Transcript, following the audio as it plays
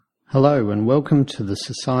Hello and welcome to the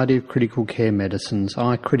Society of Critical Care Medicine's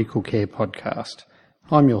iCritical Care podcast.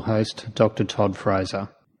 I'm your host, Dr. Todd Fraser.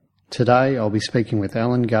 Today I'll be speaking with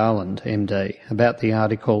Allan Garland, MD, about the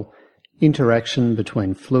article Interaction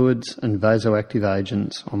Between Fluids and Vasoactive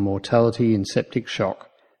Agents on Mortality in Septic Shock,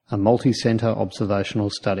 a multi-centre observational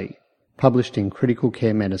study, published in Critical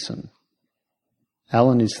Care Medicine.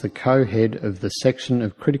 Allan is the co-head of the Section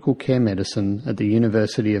of Critical Care Medicine at the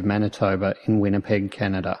University of Manitoba in Winnipeg,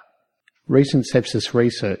 Canada. Recent sepsis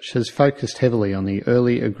research has focused heavily on the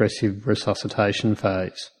early aggressive resuscitation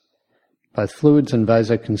phase. Both fluids and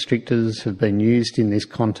vasoconstrictors have been used in this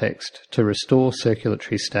context to restore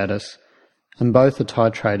circulatory status, and both are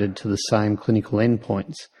titrated to the same clinical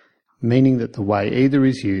endpoints, meaning that the way either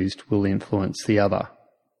is used will influence the other.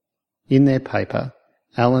 In their paper,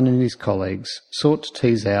 Allan and his colleagues sought to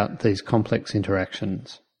tease out these complex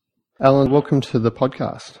interactions. Allan, welcome to the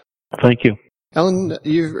podcast. Thank you. Allan,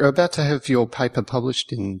 you're about to have your paper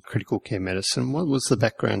published in Critical Care Medicine. What was the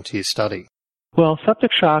background to your study? Well,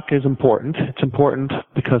 septic shock is important. It's important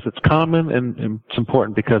because it's common, and it's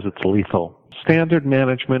important because it's lethal. Standard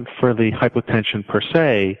management for the hypotension per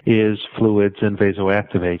se is fluids and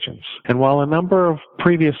vasoactive agents. And while a number of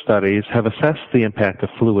previous studies have assessed the impact of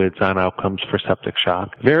fluids on outcomes for septic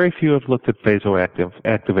shock, very few have looked at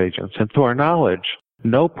vasoactive agents. And to our knowledge,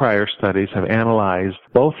 no prior studies have analyzed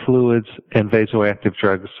both fluids and vasoactive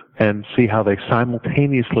drugs and see how they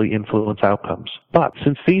simultaneously influence outcomes. But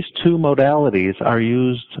since these two modalities are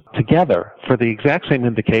used together for the exact same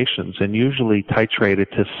indications and usually titrated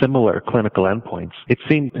to similar clinical endpoints, it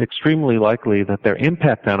seemed extremely likely that their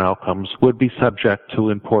impact on outcomes would be subject to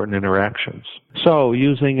important interactions. So,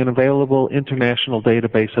 using an available international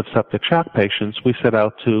database of septic shock patients, we set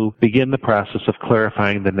out to begin the process of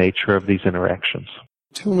clarifying the nature of these interactions.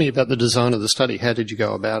 Tell me about the design of the study. How did you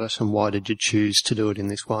go about it, and why did you choose to do it in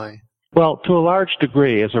this way? Well, to a large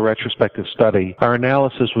degree, as a retrospective study, our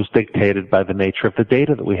analysis was dictated by the nature of the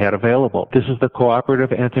data that we had available. This is the Cooperative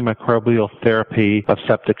Antimicrobial Therapy of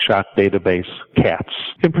Septic Shock Database, CATS.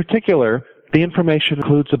 In particular, the information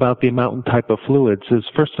includes about the amount and type of fluids is,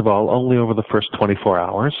 first of all, only over the first 24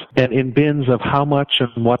 hours, and in bins of how much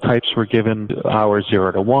and what types were given hours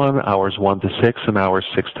 0 to 1, hours 1 to 6, and hours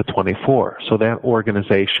 6 to 24. So that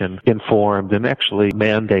organization informed and actually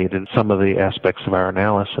mandated some of the aspects of our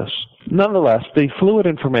analysis. Nonetheless, the fluid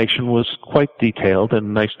information was quite detailed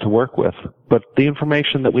and nice to work with, but the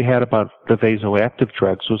information that we had about the vasoactive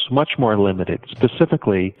drugs was much more limited.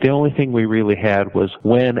 Specifically, the only thing we really had was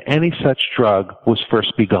when any such drug was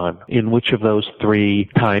first begun, in which of those three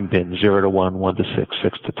time bins, 0 to 1, 1 to 6,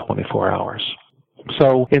 6 to 24 hours.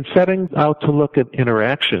 So in setting out to look at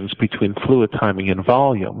interactions between fluid timing and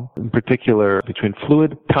volume, in particular between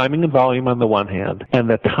fluid timing and volume on the one hand, and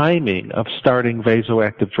the timing of starting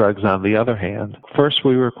vasoactive drugs on the other hand, first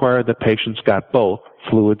we required that patients got both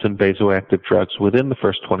fluids and vasoactive drugs within the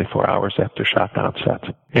first 24 hours after shock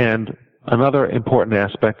onset. And another important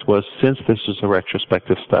aspect was, since this is a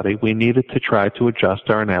retrospective study, we needed to try to adjust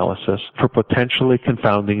our analysis for potentially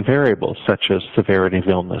confounding variables, such as severity of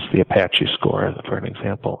illness, the Apache score, for an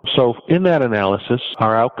example. So in that analysis,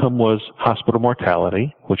 our outcome was hospital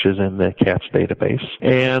mortality, which is in the CATS database,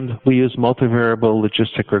 and we used multivariable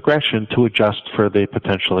logistic regression to adjust for the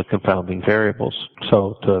potentially confounding variables.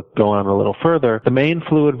 So to go on a little further, the main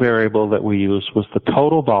fluid variable that we used was the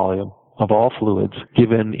total volume of all fluids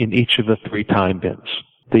given in each of the three time bins.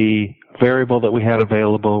 The variable that we had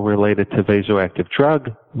available related to vasoactive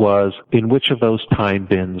drug was in which of those time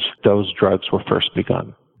bins those drugs were first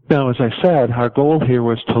begun. Now, as I said, our goal here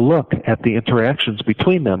was to look at the interactions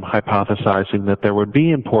between them, hypothesizing that there would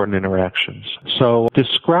be important interactions. So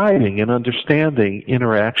describing and understanding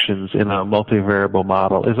interactions in a multivariable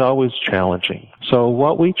model is always challenging. So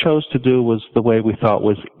what we chose to do was the way we thought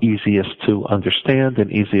was easiest to understand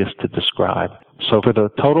and easiest to describe. So for the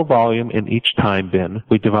total volume in each time bin,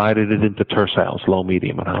 we divided it into terciles, low,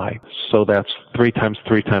 medium, and high. So that's 3 times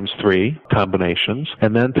 3 times 3 combinations,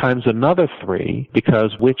 and then times another 3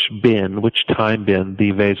 because which time bin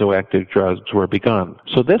the vasoactive drugs were begun.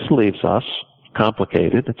 So this leaves us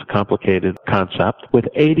complicated. It's a complicated concept with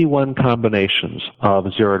 81 combinations of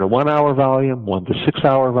 0 to 1 hour volume, 1 to 6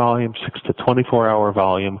 hour volume, 6 to 24 hour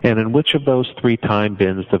volume, and in which of those three time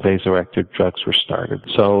bins the vasoactive drugs were started.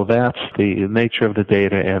 So that's the nature of the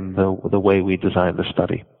data and the way we designed the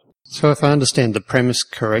study. So if I understand the premise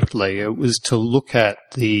correctly, it was to look at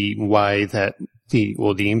the way that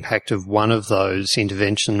the impact of one of those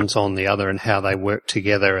interventions on the other and how they work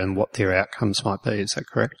together and what their outcomes might be. Is that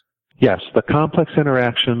correct? Yes, the complex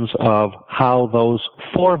interactions of how those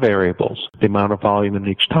four variables, the amount of volume in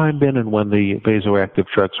each time bin and when the vasoactive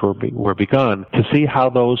drugs were begun, to see how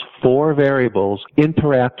those four variables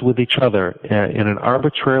interact with each other in an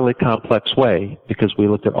arbitrarily complex way, because we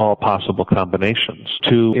looked at all possible combinations,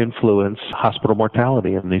 to influence hospital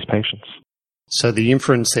mortality in these patients. So the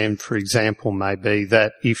inference then, for example, may be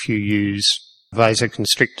that if you use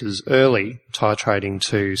vasoconstrictors early, titrating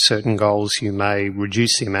to certain goals, you may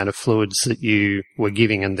reduce the amount of fluids that you were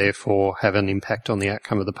giving and therefore have an impact on the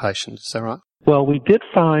outcome of the patient. Is that right? Well, we did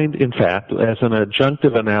find, in fact, as an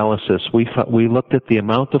adjunctive analysis, we looked at the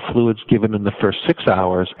amount of fluids given in the first 6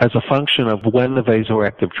 hours as a function of when the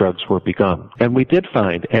vasoactive drugs were begun. And we did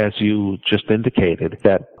find, as you just indicated,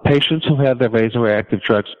 that patients who had their vasoactive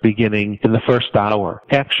drugs beginning in the first hour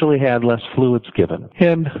actually had less fluids given.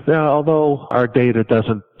 And although our data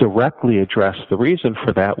doesn't directly address the reason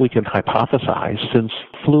for that, we can hypothesize, since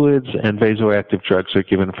fluids and vasoactive drugs are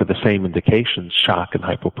given for the same indications, shock and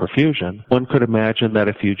hypoperfusion, one could imagine that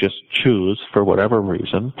if you just choose, for whatever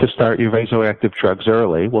reason, to start your vasoactive drugs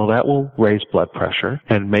early, well, that will raise blood pressure,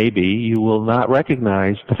 and maybe you will not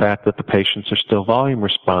recognize the fact that the patients are still volume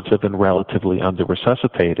responsive and relatively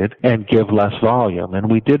under-resuscitated and give less volume.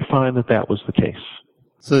 And we did find that that was the case.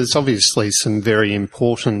 So there's obviously some very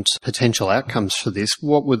important potential outcomes for this.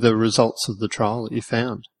 What were the results of the trial that you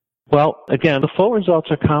found? Well, again, the full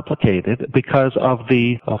results are complicated because of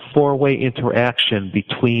the four-way interaction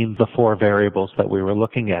between the four variables that we were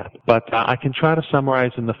looking at. But I can try to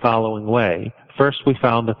summarize in the following way. First, we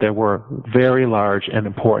found that there were very large and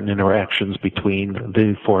important interactions between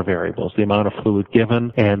the four variables, the amount of fluid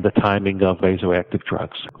given and the timing of vasoactive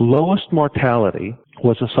drugs. Lowest mortality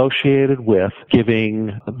was associated with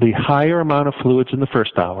giving the higher amount of fluids in the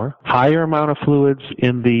first hour, higher amount of fluids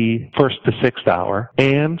in the first to sixth hour,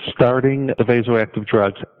 and starting the vasoactive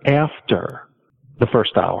drugs after the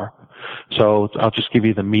first hour. So I'll just give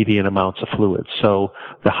you the median amounts of fluids. So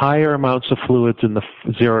the higher amounts of fluids in the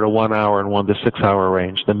 0 to 1 hour and 1 to 6 hour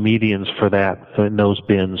range, the medians for that in those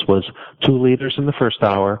bins was 2 liters in the first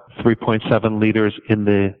hour, 3.7 liters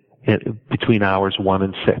between hours 1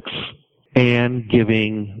 and 6. And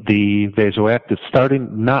giving the vasoactive,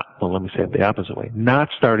 not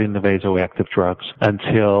starting the vasoactive drugs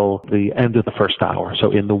until the end of the first hour, so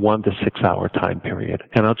in the 1 to 6 hour time period.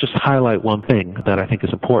 And I'll just highlight one thing that I think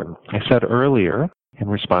is important. I said earlier, in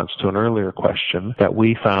response to an earlier question, that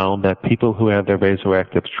we found that people who had their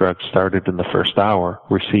vasoactive drugs started in the first hour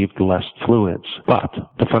received less fluids. But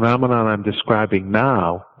the phenomenon I'm describing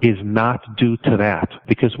now is not due to that,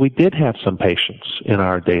 because we did have some patients in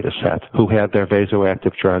our data set who had their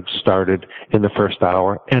vasoactive drugs started in the first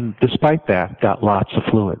hour, and despite that, got lots of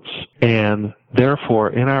fluids. And therefore,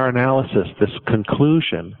 in our analysis, this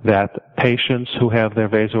conclusion that patients who have their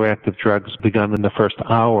vasoactive drugs begun in the first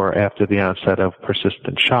hour after the onset of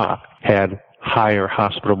persistent shock had higher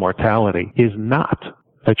hospital mortality is not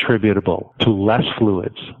attributable to less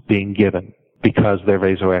fluids being given because their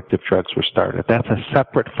vasoactive drugs were started. That's a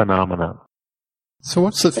separate phenomenon. So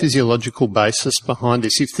what's the physiological basis behind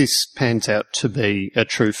this? If this pans out to be a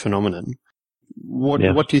true phenomenon,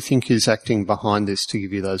 what do you think is acting behind this to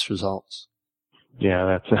give you those results?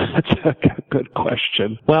 Yeah, that's a good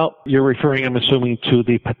question. Well, you're referring, I'm assuming, to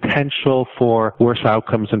the potential for worse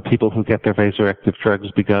outcomes in people who get their vasoactive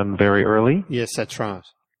drugs begun very early? Yes, that's right.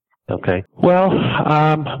 Okay. Well,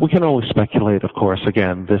 we can only speculate, of course.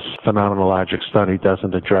 Again, this phenomenologic study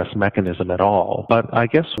doesn't address mechanism at all. But I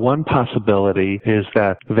guess one possibility is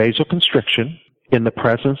that vasoconstriction in the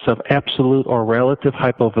presence of absolute or relative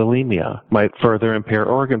hypovolemia might further impair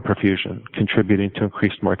organ perfusion, contributing to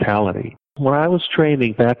increased mortality. When I was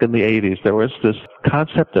training back in the 80s, there was this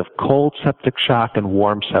concept of cold septic shock and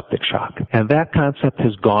warm septic shock. And that concept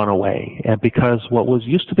has gone away. And because what was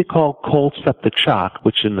used to be called cold septic shock,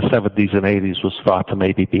 which in the 70s and 80s was thought to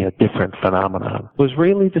maybe be a different phenomenon, was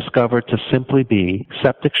really discovered to simply be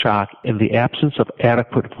septic shock in the absence of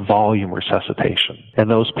adequate volume resuscitation. And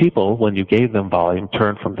those people, when you gave them volume,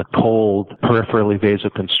 turned from the cold, peripherally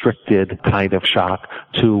vasoconstricted kind of shock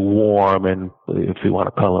to warm and, if you want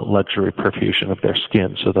to call it, luxury perfusion of their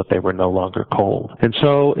skin so that they were no longer cold. And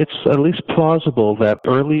so it's at least plausible that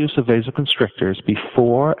early use of vasoconstrictors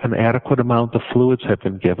before an adequate amount of fluids have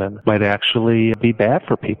been given might actually be bad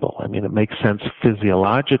for people. I mean, it makes sense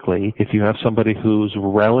physiologically. If you have somebody who's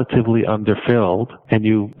relatively underfilled and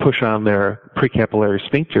you push on their precapillary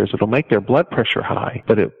sphincters, it'll make their blood pressure high,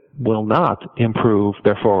 but it will not improve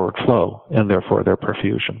their forward flow and therefore their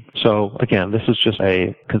perfusion. So again, this is just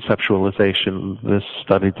a conceptualization. This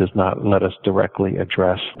study does not let us directly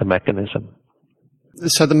address the mechanism.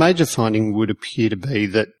 So the major finding would appear to be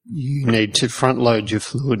that you need to front load your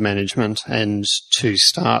fluid management and to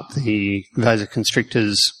start the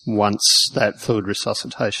vasoconstrictors once that fluid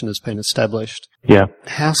resuscitation has been established. Yeah.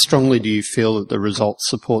 How strongly do you feel that the results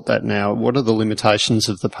support that now? What are the limitations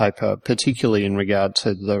of the paper, particularly in regard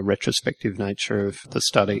to the retrospective nature of the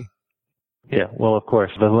study? Yeah, well, of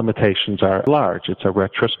course, the limitations are large. It's a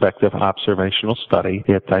retrospective observational study.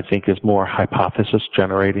 It, I think, is more hypothesis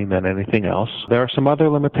generating than anything else. There are some other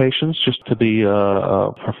limitations, just to be,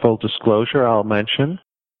 for full disclosure, I'll mention.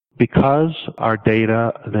 Because our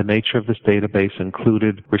data, the nature of this database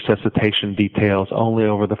included resuscitation details only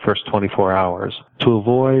over the first 24 hours, to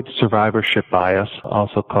avoid survivorship bias,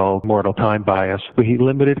 also called mortal time bias, we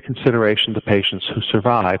limited consideration to patients who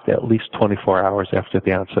survived at least 24 hours after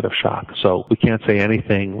the onset of shock. So we can't say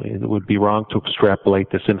anything. It would be wrong to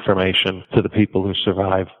extrapolate this information to the people who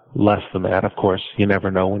survive less than that. Of course, you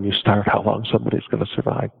never know when you start how long somebody's going to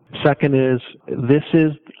survive. Second is, this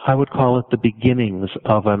is, I would call it the beginnings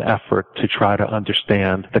of an effort to try to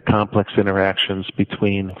understand the complex interactions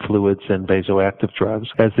between fluids and vasoactive drugs.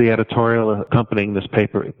 As the editorial accompanying this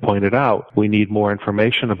paper pointed out, we need more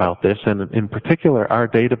information about this, and in particular, our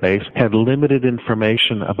database had limited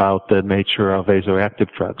information about the nature of vasoactive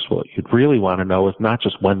drugs. What you'd really want to know is not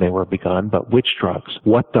just when they were begun, but which drugs,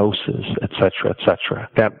 what doses, etc., etc.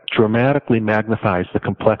 That dramatically magnifies the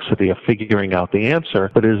complexity of figuring out the answer,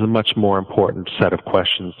 but it is a much more important set of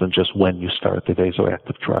questions than just when you start the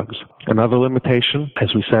vasoactive drugs. Another limitation,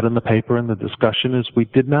 as we said in the paper in the discussion, is we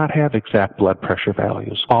did not have exact blood pressure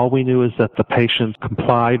values. All we knew is that the patient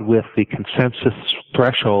complied with the consensus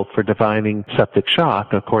threshold for defining septic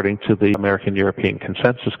shock according to the American European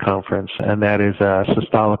Consensus Conference, and that is a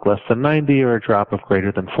systolic less than 90 or a drop of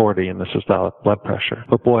greater than 40 in the systolic blood pressure.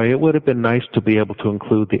 But boy, it would have been nice to be able to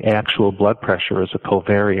include the actual blood pressure as a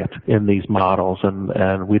covariate in these models,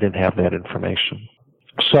 and we didn't have that information.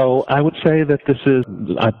 So I would say that this is,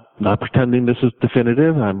 I'm not pretending this is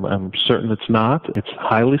definitive. I'm certain it's not. It's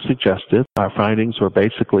highly suggestive. Our findings were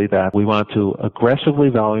basically that we want to aggressively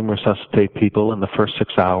volume resuscitate people in the first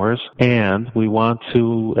 6 hours, and we want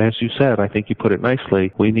to, as you said, I think you put it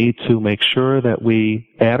nicely, we need to make sure that we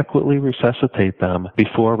adequately resuscitate them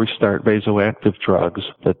before we start vasoactive drugs.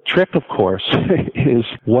 The trick, of course, is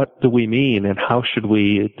what do we mean and how should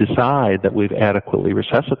we decide that we've adequately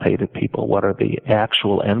resuscitated people? What are the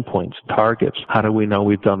actual endpoints, targets? How do we know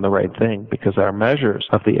we've done the right thing? Because our measures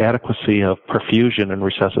of the adequacy of perfusion and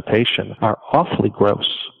resuscitation are awfully gross.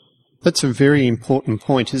 That's a very important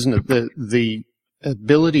point, isn't it? The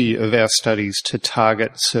ability of our studies to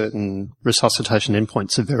target certain resuscitation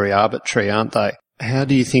endpoints are very arbitrary, aren't they? How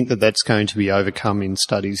do you think that that's going to be overcome in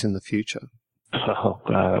studies in the future? Oh,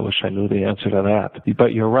 God, I wish I knew the answer to that.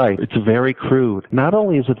 But you're right. It's very crude. Not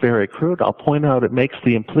only is it very crude, I'll point out it makes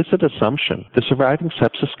the implicit assumption, the surviving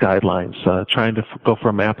sepsis guidelines, trying to go for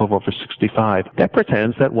a map of over 65, that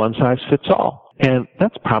pretends that one size fits all. And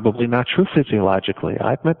that's probably not true physiologically.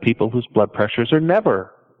 I've met people whose blood pressures are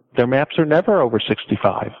never, their maps are never over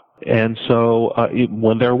 65. And so,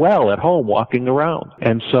 when they're well at home walking around.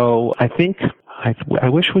 And so I think I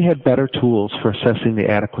wish we had better tools for assessing the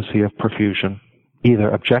adequacy of perfusion, either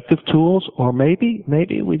objective tools or maybe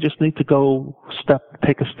we just need to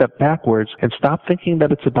take a step backwards and stop thinking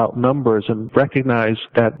that it's about numbers and recognize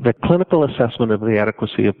that the clinical assessment of the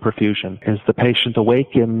adequacy of perfusion is the patient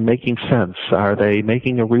awake and making sense? Are they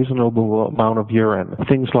making a reasonable amount of urine?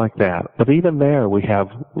 Things like that. But even there we have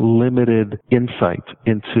limited insight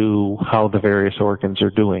into how the various organs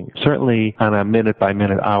are doing. Certainly on a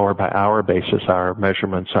minute-by-minute, hour-by-hour basis, our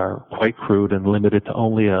measurements are quite crude and limited to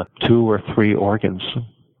only 2 or 3 organs.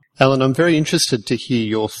 Allan, I'm very interested to hear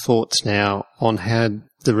your thoughts now on how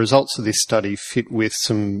the results of this study fit with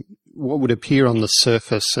some what would appear on the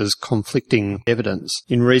surface as conflicting evidence.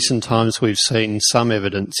 In recent times, we've seen some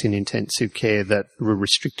evidence in intensive care that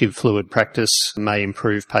restrictive fluid practice may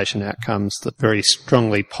improve patient outcomes, that very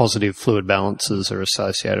strongly positive fluid balances are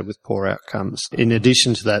associated with poor outcomes. In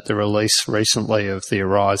addition to that, the release recently of the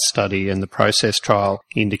ARISE study and the PROCESS trial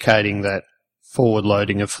indicating that forward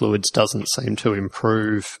loading of fluids doesn't seem to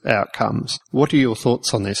improve outcomes. What are your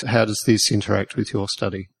thoughts on this? How does this interact with your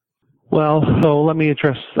study? Well, so let me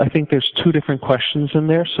address, I think there's 2 different questions in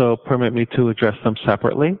there, so permit me to address them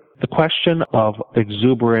separately. The question of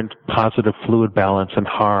exuberant positive fluid balance and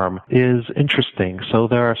harm is interesting. So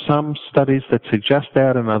there are some studies that suggest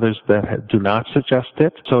that and others that do not suggest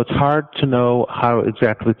it. So it's hard to know how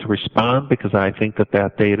exactly to respond because I think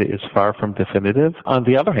that data is far from definitive. On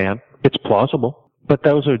the other hand, it's plausible. But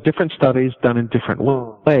those are different studies done in different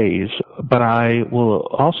ways. But I will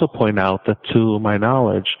also point out that, to my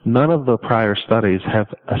knowledge, none of the prior studies have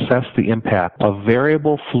assessed the impact of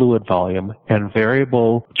variable fluid volume and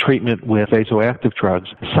variable treatment with vasoactive drugs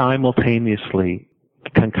simultaneously,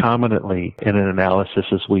 concomitantly, in an analysis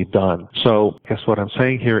as we've done. So I guess what I'm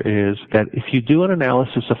saying here is that if you do an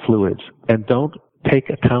analysis of fluids and don't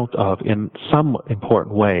take account of, in some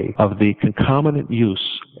important way, of the concomitant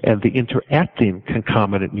use and the interacting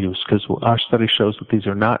concomitant use, because our study shows that these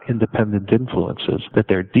are not independent influences, that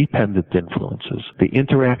they're dependent influences, the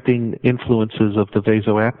interacting influences of the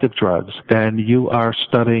vasoactive drugs, then you are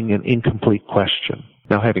studying an incomplete question.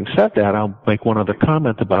 Now, having said that, I'll make one other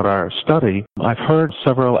comment about our study. I've heard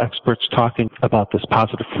several experts talking about this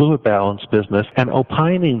positive fluid balance business and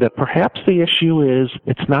opining that perhaps the issue is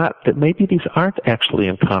it's not, that maybe these aren't actually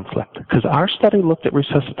in conflict, because our study looked at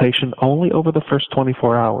resuscitation only over the first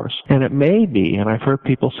 24 hours. And it may be, and I've heard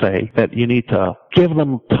people say, that you need to give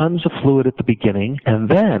them tons of fluid at the beginning, and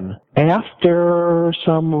then after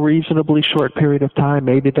some reasonably short period of time,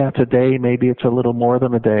 maybe that's a day, maybe it's a little more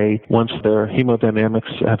than a day, once their hemodynamics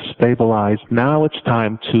have stabilized, now it's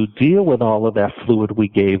time to deal with all of that fluid we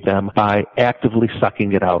gave them by actively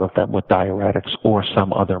sucking it out of them with diuretics or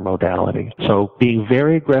some other modality. So being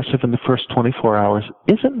very aggressive in the first 24 hours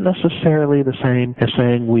isn't necessarily the same as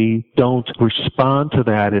saying we don't respond to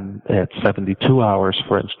that at 72 hours,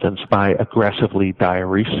 for instance, by aggressively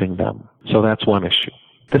diuresing them. So that's one issue.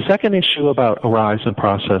 The second issue about ARISE and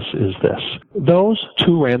process is this. Those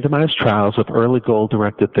two randomized trials of early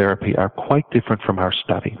goal-directed therapy are quite different from our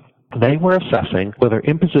study. They were assessing whether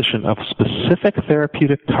imposition of specific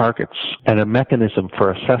therapeutic targets and a mechanism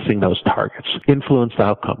for assessing those targets influenced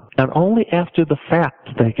outcome. And only after the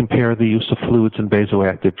fact they compare the use of fluids and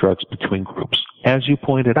vasoactive drugs between groups. As you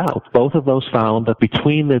pointed out, both of those found that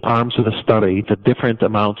between the arms of the study, the different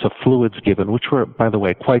amounts of fluids given, which were, by the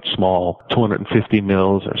way, quite small, 250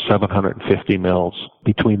 mils or 750 mils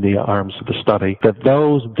between the arms of the study, that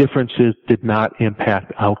those differences did not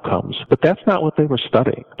impact outcomes. But that's not what they were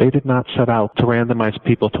studying. They did not set out to randomize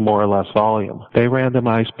people to more or less volume. They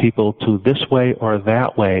randomized people to this way or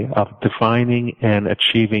that way of defining and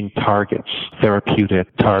achieving targets,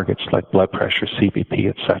 therapeutic targets like blood pressure, CBP,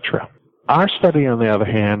 etc. Our study, on the other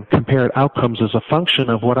hand, compared outcomes as a function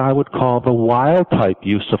of what I would call the wild-type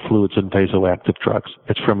use of fluids and vasoactive drugs.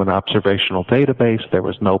 It's from an observational database. There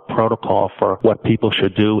was no protocol for what people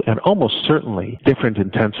should do, and almost certainly different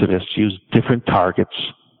intensivists use different targets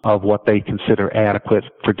of what they consider adequate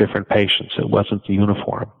for different patients. It wasn't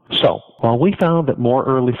uniform. So, while we found that more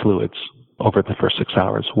early fluids over the first 6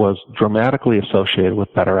 hours was dramatically associated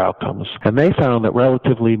with better outcomes, and they found that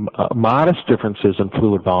relatively modest differences in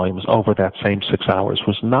fluid volumes over that same 6 hours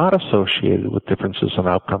was not associated with differences in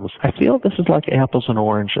outcomes. I feel this is like apples and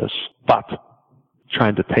oranges, but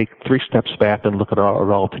trying to take 3 steps back and look at it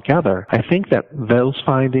all together, I think that those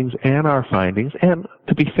findings and our findings, and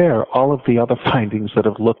to be fair, all of the other findings that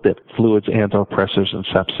have looked at fluids and oppressors and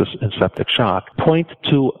sepsis and septic shock, point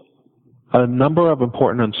to a number of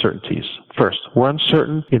important uncertainties. First, we're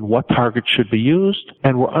uncertain in what targets should be used,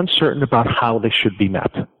 and we're uncertain about how they should be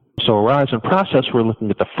met. So ARISE and process, we're looking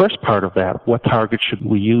at the first part of that. What targets should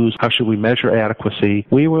we use? How should we measure adequacy?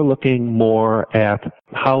 We were looking more at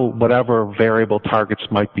how whatever variable targets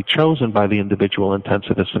might be chosen by the individual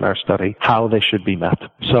intensivists in our study, how they should be met.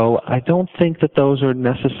 So I don't think that those are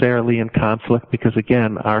necessarily in conflict because,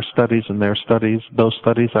 again, our studies and their studies, those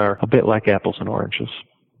studies are a bit like apples and oranges.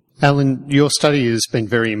 Alan, your study has been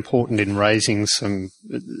very important in raising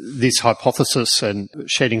this hypothesis and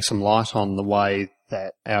shedding some light on the way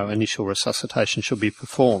that our initial resuscitation should be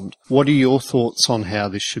performed. What are your thoughts on how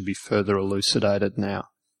this should be further elucidated now?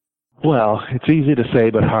 Well, it's easy to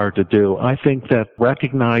say but hard to do. I think that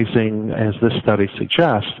recognizing, as this study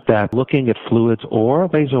suggests, that looking at fluids or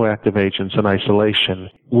vasoactive agents in isolation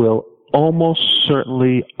will almost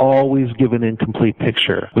certainly always give an incomplete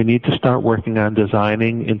picture. We need to start working on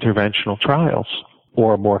designing interventional trials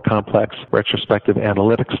or more complex retrospective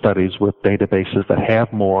analytic studies with databases that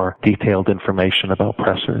have more detailed information about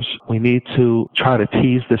pressors. We need to try to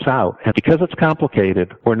tease this out. And because it's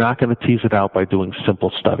complicated, we're not going to tease it out by doing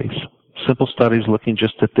simple studies. Simple studies looking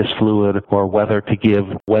just at this fluid or whether to give,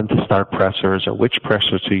 when to start pressors or which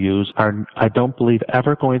pressors to use are, I don't believe,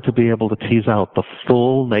 ever going to be able to tease out the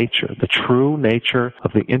full nature, the true nature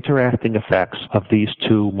of the interacting effects of these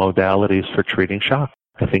two modalities for treating shock.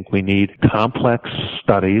 I think we need complex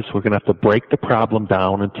studies. We're going to have to break the problem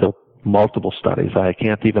down into multiple studies. I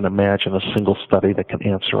can't even imagine a single study that can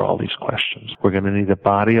answer all these questions. We're going to need a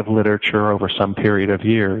body of literature over some period of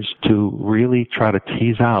years to really try to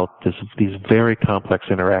tease out these very complex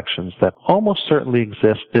interactions that almost certainly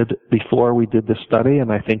existed before we did this study,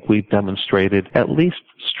 and I think we've demonstrated, at least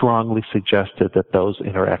strongly suggested, that those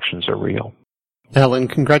interactions are real. Allan,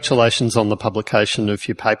 congratulations on the publication of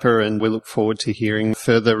your paper, and we look forward to hearing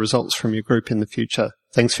further results from your group in the future.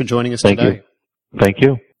 Thanks for joining us today. Thank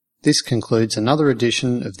you. This concludes another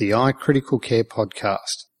edition of the iCritical Care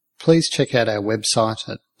podcast. Please check out our website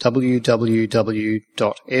at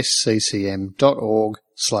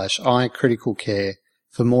www.sccm.org/iCriticalCare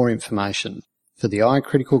for more information. For the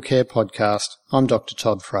iCritical Care podcast, I'm Dr.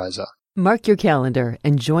 Todd Fraser. Mark your calendar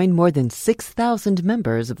and join more than 6,000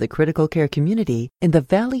 members of the critical care community in the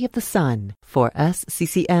Valley of the Sun for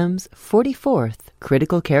SCCM's 44th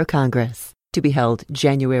Critical Care Congress, to be held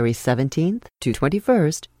January 17th to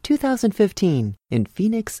 21st, 2015 in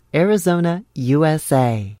Phoenix, Arizona,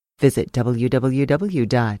 USA. Visit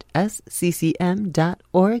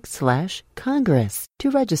www.sccm.org/congress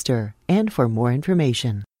to register and for more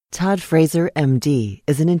information. Todd Fraser, MD,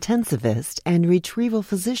 is an intensivist and retrieval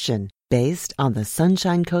physician based on the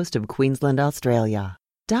Sunshine Coast of Queensland, Australia.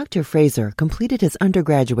 Dr. Fraser completed his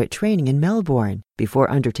undergraduate training in Melbourne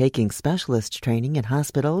before undertaking specialist training in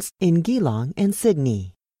hospitals in Geelong and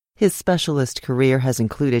Sydney. His specialist career has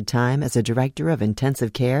included time as a Director of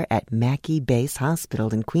Intensive Care at Mackay Base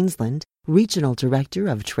Hospital in Queensland, Regional Director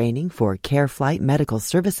of Training for Care Flight Medical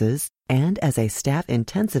Services, and as a staff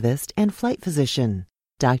intensivist and flight physician.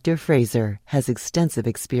 Dr. Fraser has extensive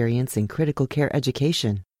experience in critical care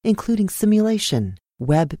education, including simulation,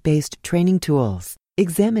 web-based training tools,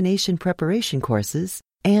 examination preparation courses,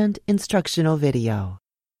 and instructional video.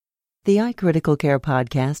 The iCritical Care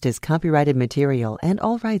podcast is copyrighted material and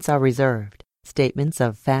all rights are reserved. Statements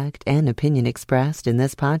of fact and opinion expressed in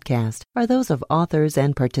this podcast are those of authors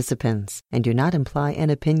and participants and do not imply an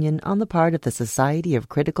opinion on the part of the Society of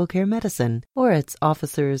Critical Care Medicine or its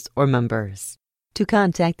officers or members. To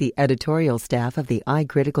contact the editorial staff of the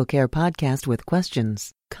iCritical Care podcast with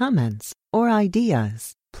questions, comments, or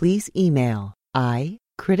ideas, please email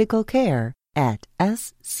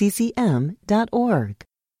icriticalcare@sccm.org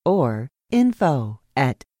or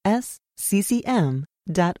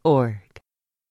info@sccm.org.